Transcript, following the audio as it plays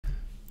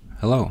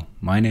Hello,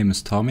 my name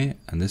is Tommy,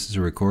 and this is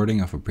a recording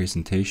of a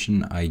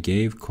presentation I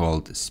gave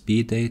called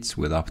Speed Dates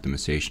with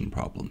Optimization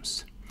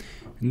Problems.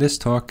 In this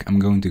talk, I'm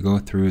going to go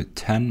through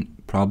 10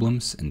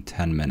 problems in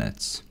 10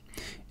 minutes.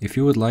 If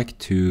you would like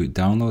to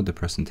download the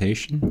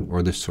presentation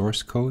or the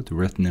source code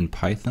written in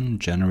Python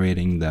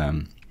generating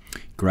the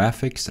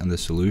graphics and the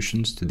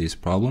solutions to these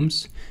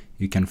problems,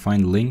 you can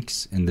find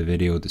links in the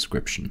video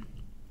description.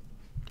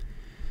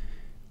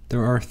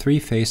 There are three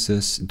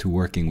phases to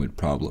working with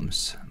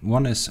problems.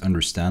 One is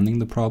understanding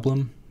the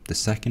problem. The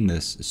second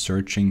is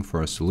searching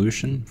for a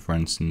solution, for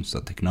instance, a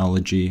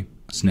technology,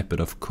 a snippet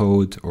of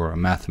code, or a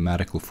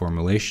mathematical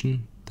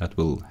formulation that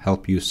will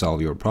help you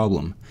solve your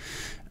problem.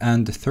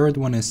 And the third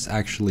one is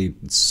actually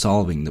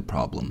solving the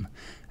problem.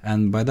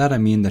 And by that I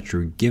mean that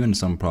you're given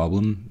some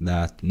problem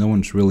that no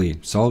one's really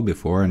solved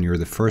before, and you're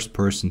the first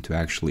person to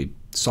actually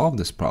solve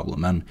this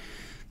problem. And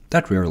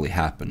that rarely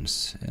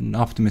happens. In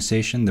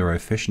optimization, there are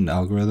efficient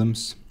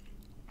algorithms,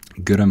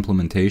 good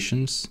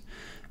implementations,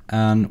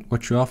 and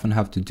what you often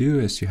have to do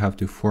is you have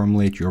to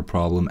formulate your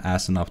problem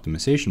as an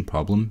optimization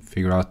problem,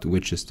 figure out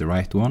which is the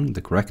right one,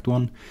 the correct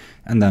one,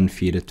 and then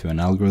feed it to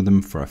an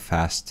algorithm for a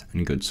fast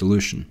and good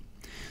solution.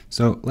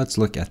 So let's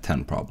look at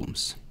 10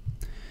 problems.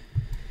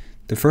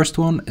 The first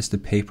one is the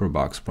paper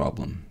box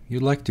problem.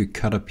 You'd like to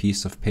cut a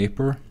piece of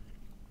paper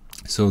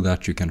so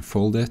that you can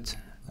fold it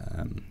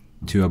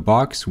to a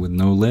box with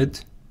no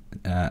lid,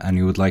 and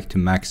you would like to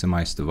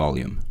maximize the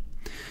volume.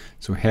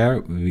 So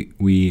here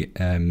we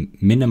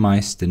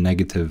minimize the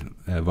negative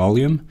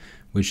volume,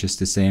 which is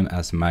the same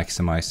as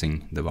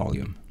maximizing the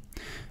volume.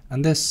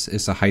 And this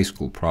is a high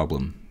school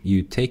problem.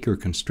 You take your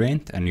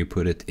constraint and you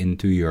put it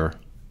into your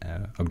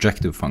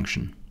objective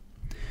function.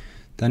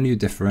 Then you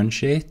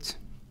differentiate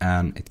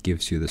and it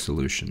gives you the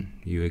solution.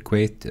 You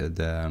equate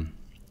the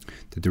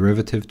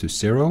derivative to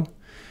 0.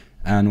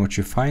 And what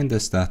you find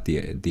is that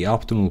the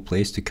optimal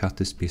place to cut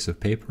this piece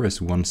of paper is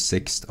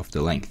 1/6 of the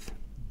length.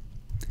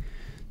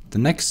 The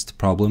next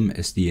problem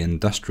is the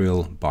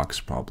industrial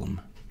box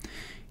problem.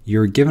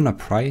 You're given a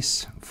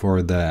price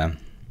for the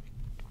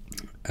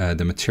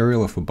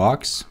material of a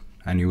box,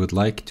 and you would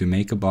like to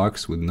make a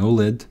box with no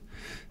lid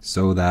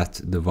so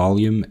that the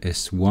volume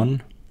is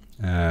 1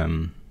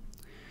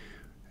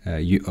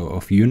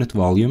 of unit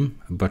volume,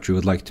 but you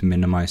would like to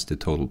minimize the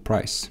total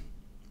price.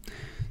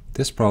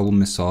 This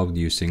problem is solved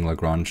using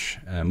Lagrange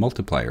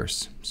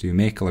multipliers. So you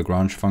make a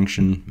Lagrange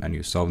function and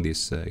you solve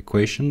these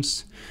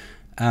equations,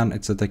 and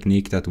it's a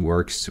technique that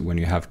works when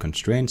you have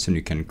constraints and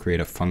you can create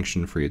a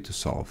function for you to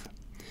solve.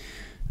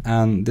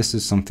 And this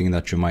is something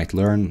that you might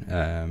learn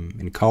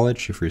in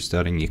college if you're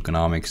studying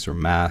economics or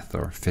math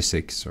or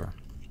physics or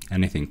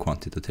anything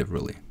quantitative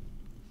really.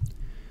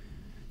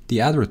 The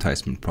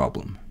advertisement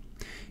problem.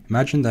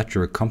 Imagine that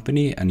you're a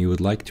company and you would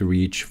like to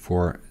reach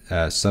 4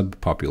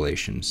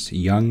 subpopulations: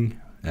 young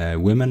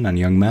women and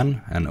young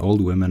men, and old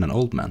women and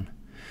old men.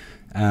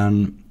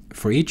 And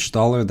for each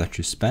dollar that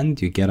you spend,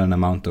 you get an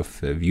amount of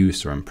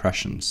views or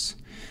impressions.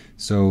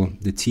 So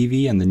the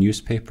TV and the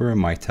newspaper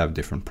might have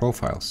different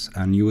profiles,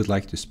 and you would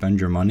like to spend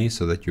your money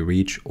so that you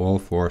reach all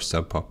 4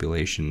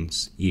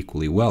 subpopulations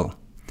equally well.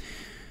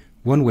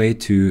 One way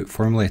to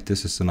formulate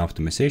this as an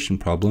optimization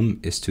problem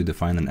is to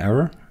define an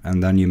error,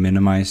 and then you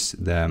minimize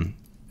the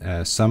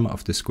sum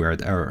of the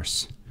squared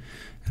errors.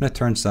 And it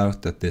turns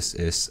out that this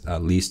is a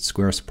least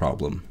squares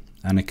problem,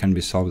 and it can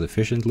be solved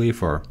efficiently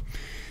for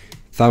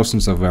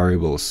thousands of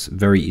variables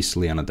very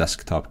easily on a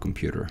desktop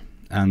computer.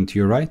 And to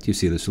your right, you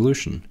see the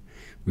solution.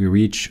 We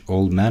reach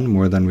old men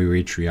more than we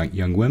reach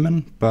young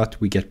women, but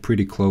we get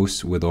pretty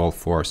close with all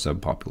 4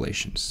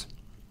 subpopulations.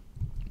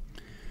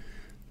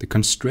 The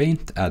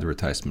constraint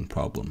advertisement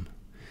problem.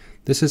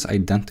 This is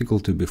identical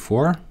to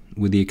before,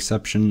 with the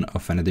exception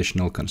of an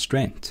additional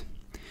constraint.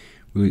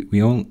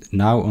 We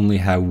now only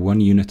have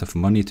 1 unit of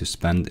money to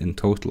spend in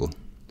total.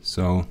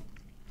 So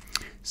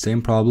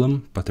same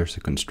problem, but there's a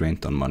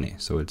constraint on money,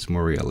 so it's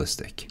more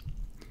realistic.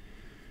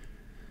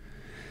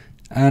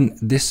 And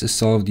this is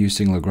solved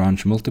using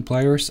Lagrange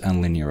multipliers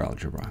and linear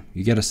algebra.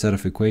 You get a set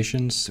of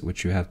equations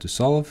which you have to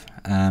solve,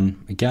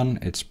 and again,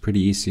 it's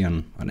pretty easy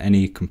on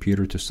any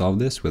computer to solve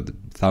this with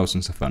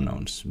thousands of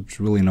unknowns. It's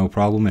really no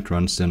problem. It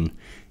runs in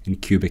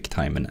cubic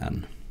time in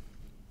n.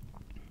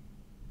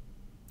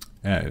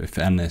 If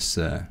n is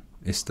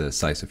the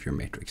size of your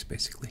matrix,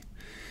 basically.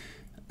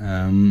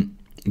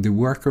 The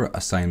worker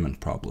assignment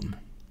problem.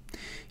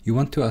 You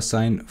want to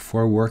assign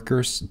 4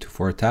 workers to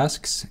 4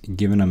 tasks,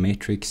 given a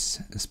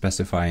matrix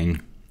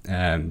specifying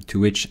to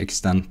which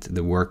extent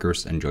the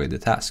workers enjoy the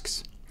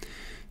tasks.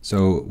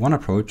 So one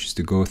approach is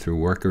to go through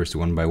workers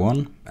one by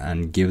one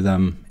and give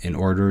them in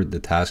order the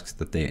tasks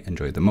that they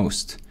enjoy the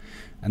most.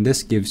 And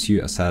this gives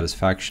you a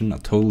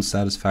total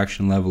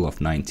satisfaction level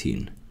of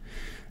 19.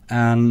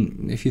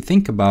 And if you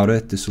think about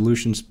it, the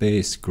solution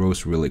space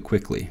grows really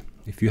quickly.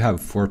 If you have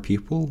 4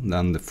 people,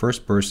 then the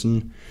first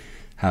person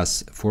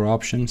has 4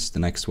 options, the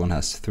next one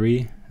has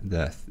 3,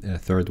 the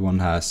third one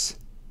has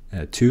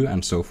 2,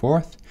 and so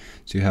forth.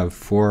 So you have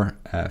 4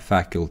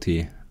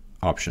 faculty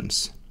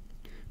options,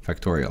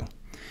 factorial.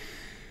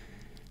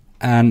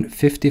 And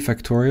 50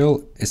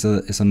 factorial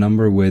is a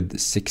number with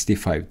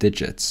 65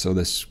 digits, so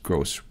this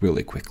grows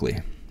really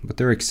quickly. But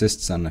there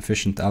exists an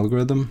efficient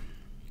algorithm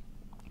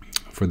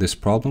for this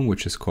problem,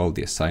 which is called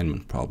the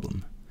assignment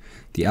problem.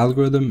 The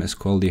algorithm is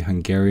called the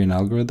Hungarian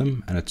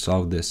algorithm, and it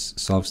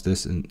solves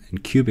this in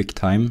cubic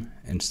time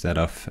instead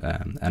of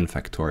n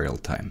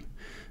factorial time.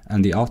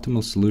 And the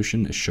optimal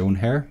solution is shown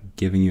here,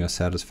 giving you a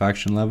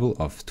satisfaction level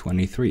of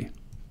 23.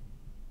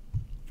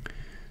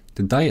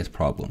 The diet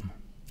problem.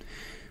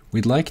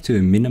 We'd like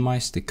to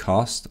minimize the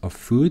cost of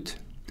food,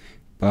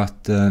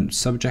 but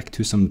subject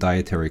to some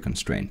dietary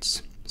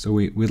constraints. So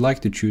we'd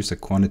like to choose a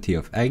quantity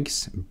of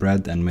eggs,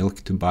 bread and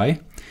milk to buy,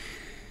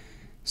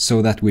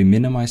 so that we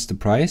minimize the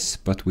price,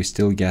 but we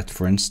still get,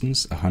 for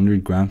instance,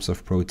 100 grams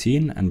of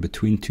protein and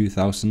between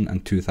 2,000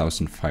 and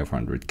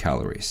 2,500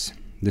 calories.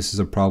 This is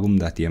a problem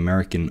that the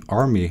American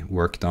Army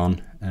worked on,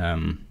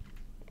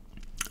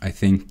 I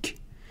think,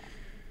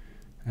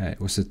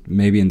 was it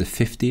maybe in the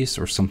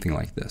 50s or something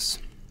like this.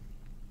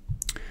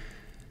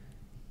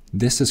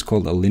 This is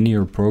called a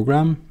linear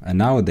program, and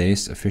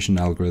nowadays efficient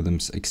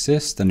algorithms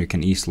exist, and you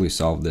can easily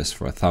solve this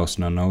for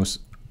 1,000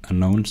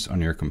 unknowns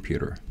on your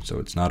computer, so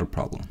it's not a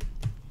problem.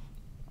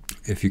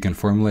 If you can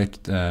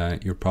formulate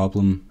your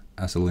problem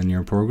as a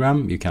linear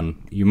program,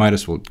 you might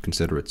as well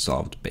consider it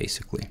solved,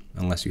 basically,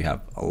 unless you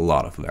have a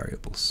lot of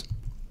variables.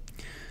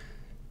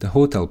 The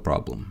hotel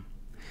problem.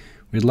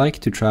 We'd like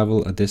to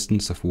travel a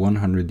distance of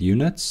 100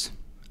 units,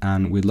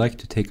 and we'd like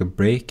to take a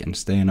break and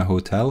stay in a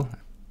hotel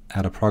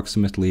at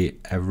approximately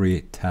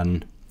every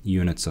 10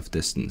 units of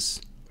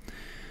distance.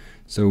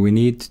 So we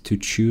need to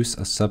choose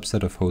a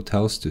subset of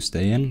hotels to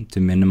stay in to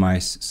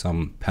minimize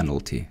some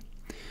penalty.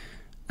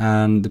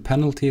 And the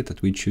penalty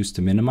that we choose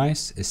to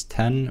minimize is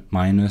 10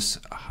 minus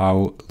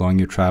how long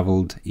you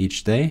traveled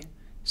each day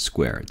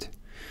squared.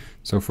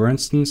 So for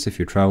instance, if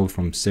you travel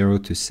from 0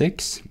 to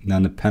 6,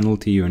 then the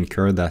penalty you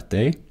incur that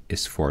day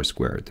is 4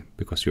 squared,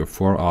 because you're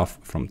 4 off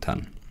from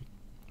 10.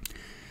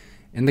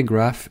 In the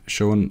graph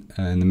shown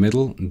in the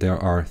middle, there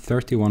are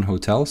 31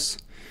 hotels,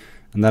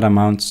 and that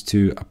amounts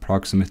to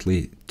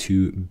approximately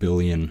 2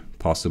 billion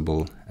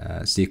possible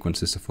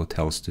sequences of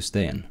hotels to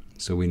stay in.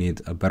 So we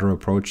need a better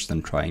approach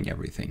than trying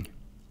everything.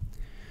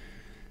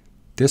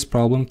 This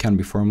problem can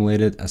be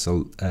formulated as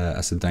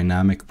a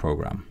dynamic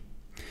program.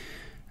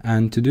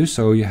 And to do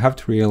so, you have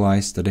to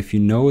realize that if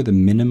you know the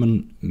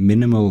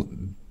minimal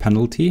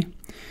penalty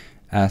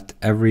at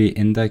every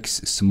index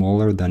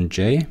smaller than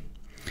j,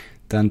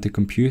 then to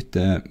compute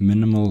the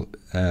minimal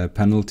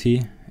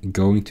penalty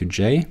going to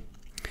j,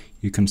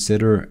 you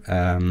consider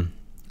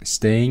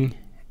staying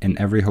in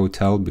every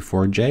hotel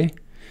before j,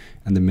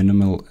 and the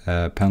minimal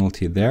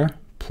penalty there,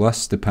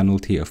 plus the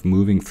penalty of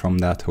moving from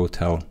that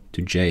hotel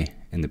to j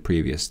in the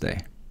previous day.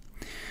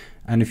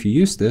 And if you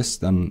use this,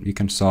 then you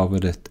can solve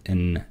it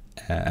in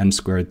n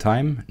squared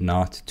time,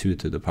 not 2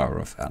 to the power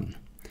of n.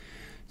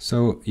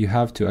 So you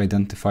have to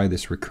identify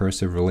this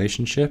recursive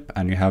relationship,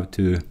 and you have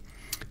to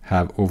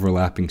have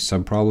overlapping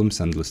subproblems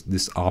and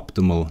this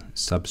optimal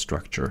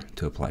substructure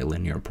to apply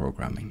linear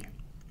programming.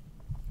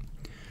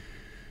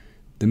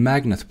 The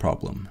magnet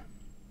problem.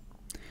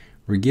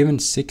 We're given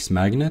 6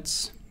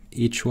 magnets.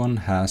 Each one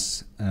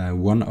has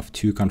one of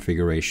 2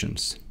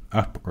 configurations,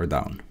 up or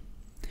down.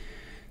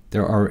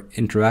 There are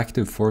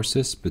interactive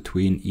forces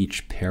between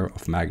each pair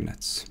of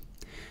magnets,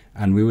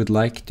 and we would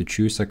like to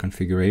choose a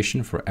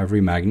configuration for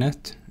every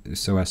magnet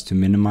so as to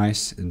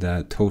minimize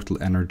the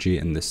total energy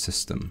in this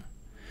system.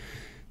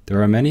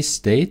 There are many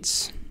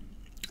states,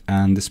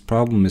 and this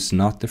problem is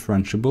not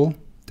differentiable.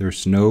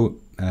 There's no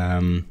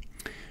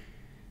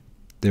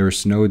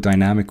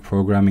dynamic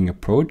programming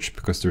approach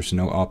because there's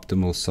no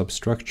optimal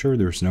substructure.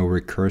 There's no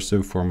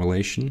recursive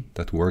formulation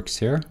that works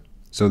here.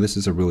 So this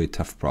is a really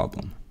tough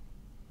problem.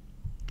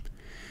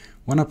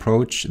 One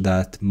approach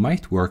that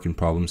might work in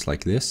problems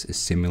like this is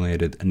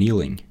simulated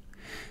annealing,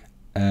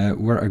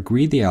 where a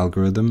greedy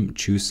algorithm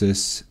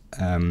chooses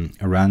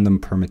a random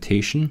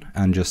permutation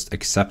and just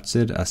accepts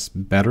it as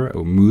better,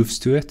 or moves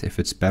to it if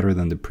it's better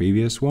than the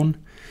previous one.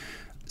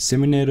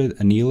 Simulated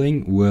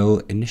annealing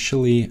will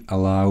initially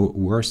allow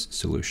worse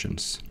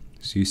solutions.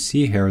 So you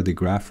see here the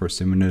graph for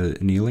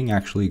simulated annealing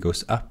actually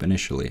goes up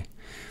initially,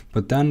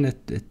 but then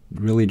it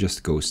really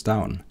just goes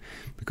down,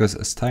 because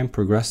as time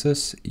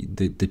progresses,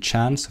 the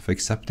chance of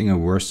accepting a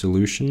worse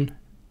solution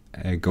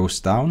goes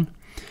down,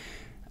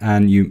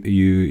 and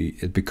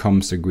it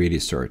becomes a greedy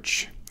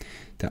search.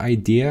 The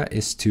idea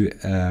is to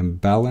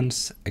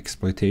balance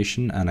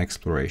exploitation and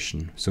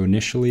exploration. So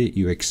initially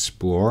you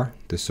explore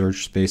the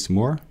search space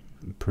more,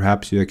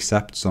 perhaps you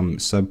accept some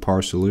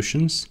subpar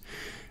solutions,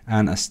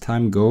 and as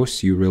time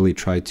goes you really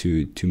try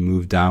to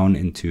move down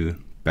into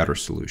better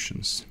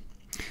solutions.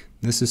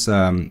 This is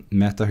a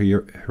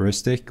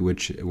meta-heuristic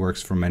which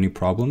works for many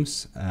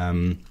problems,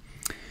 and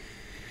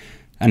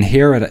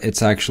here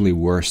it's actually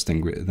worse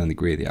than the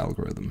greedy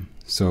algorithm.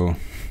 So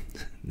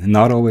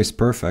not always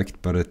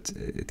perfect, but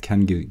it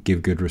can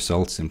give good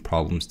results in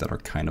problems that are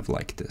kind of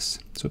like this.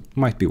 So it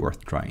might be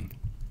worth trying.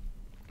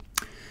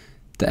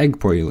 The egg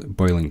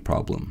boiling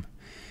problem.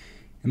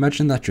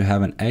 Imagine that you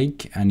have an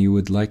egg and you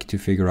would like to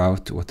figure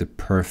out what the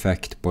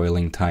perfect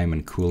boiling time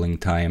and cooling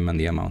time and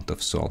the amount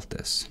of salt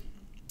is.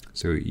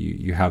 So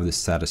you have this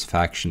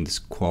satisfaction, this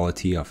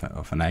quality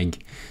of an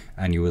egg,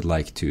 and you would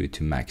like to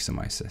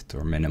maximize it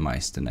or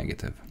minimize the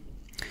negative.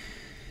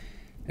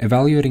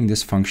 Evaluating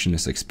this function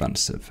is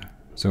expensive.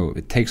 So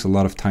it takes a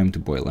lot of time to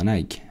boil an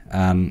egg.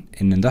 And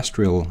in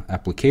industrial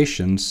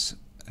applications,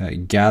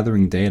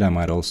 gathering data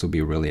might also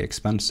be really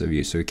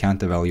expensive, so you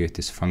can't evaluate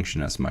this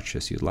function as much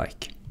as you'd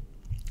like.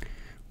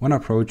 One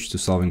approach to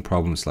solving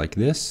problems like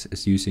this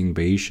is using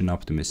Bayesian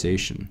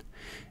optimization.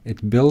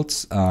 It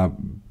builds a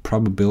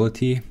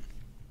probability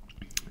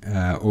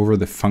over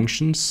the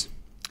functions.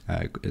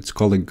 It's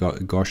called a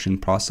Gaussian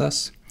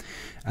process,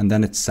 and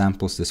then it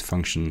samples this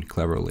function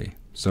cleverly.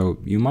 So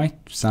you might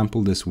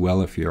sample this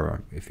well if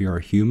you're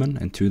a human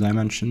in 2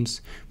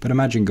 dimensions, but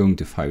imagine going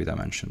to 5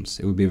 dimensions.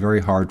 It would be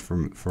very hard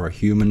for a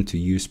human to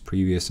use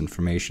previous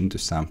information to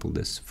sample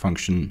this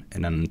function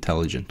in an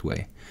intelligent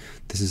way.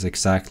 This is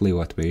exactly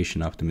what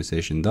Bayesian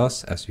optimization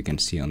does, as you can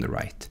see on the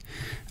right.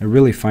 It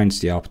really finds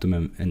the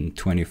optimum in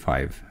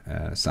 25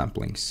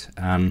 samplings,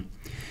 and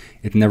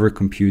it never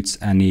computes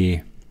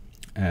any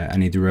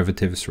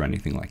derivatives or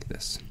anything like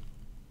this.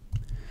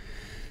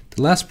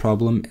 The last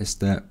problem is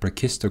the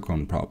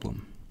brachistochrone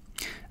problem.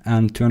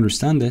 And to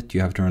understand it, you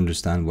have to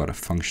understand what a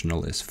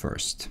functional is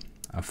first.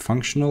 A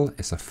functional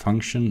is a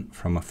function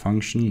from a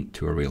function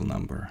to a real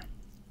number.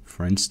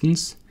 For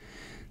instance,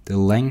 the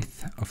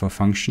length of a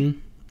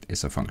function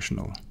is a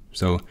functional.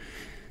 So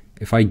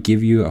if I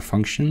give you a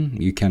function,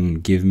 you can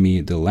give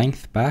me the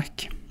length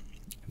back,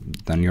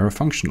 then you're a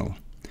functional.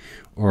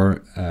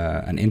 Or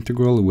an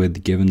integral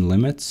with given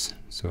limits,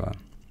 so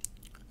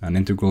an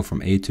integral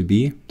from a to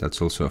b,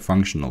 that's also a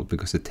functional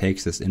because it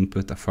takes as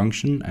input a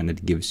function and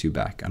it gives you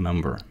back a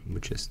number,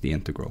 which is the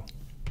integral.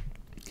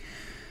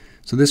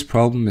 So this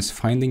problem is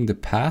finding the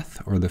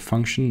path or the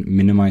function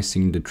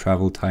minimizing the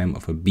travel time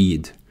of a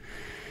bead.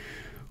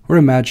 Or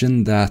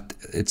imagine that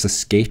it's a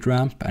skate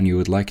ramp and you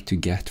would like to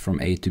get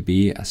from A to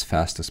B as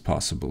fast as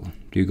possible.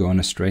 Do you go in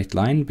a straight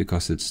line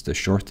because it's the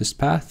shortest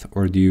path,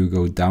 or do you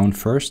go down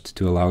first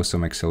to allow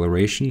some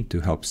acceleration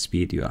to help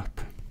speed you up?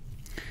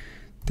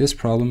 This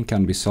problem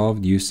can be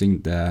solved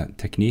using the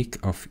technique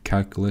of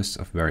calculus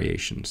of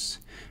variations,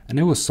 and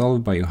it was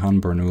solved by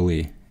Johann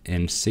Bernoulli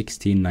in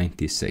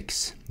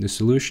 1696. The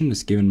solution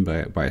is given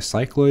by a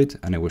cycloid,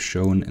 and it was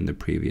shown in the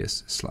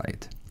previous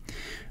slide.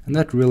 And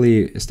that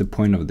really is the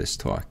point of this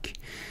talk.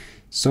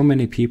 So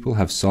many people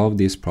have solved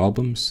these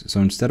problems, so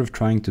instead of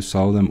trying to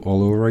solve them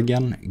all over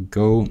again,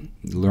 go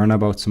learn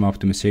about some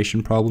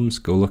optimization problems,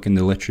 go look in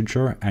the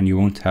literature, and you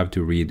won't have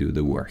to redo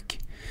the work.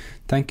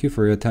 Thank you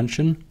for your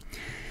attention.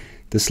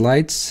 The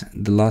slides,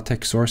 the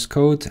LaTeX source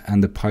code,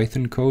 and the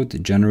Python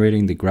code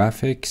generating the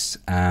graphics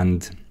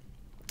and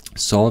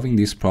solving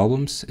these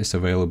problems is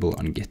available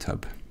on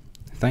GitHub.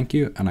 Thank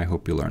you, and I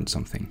hope you learned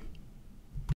something.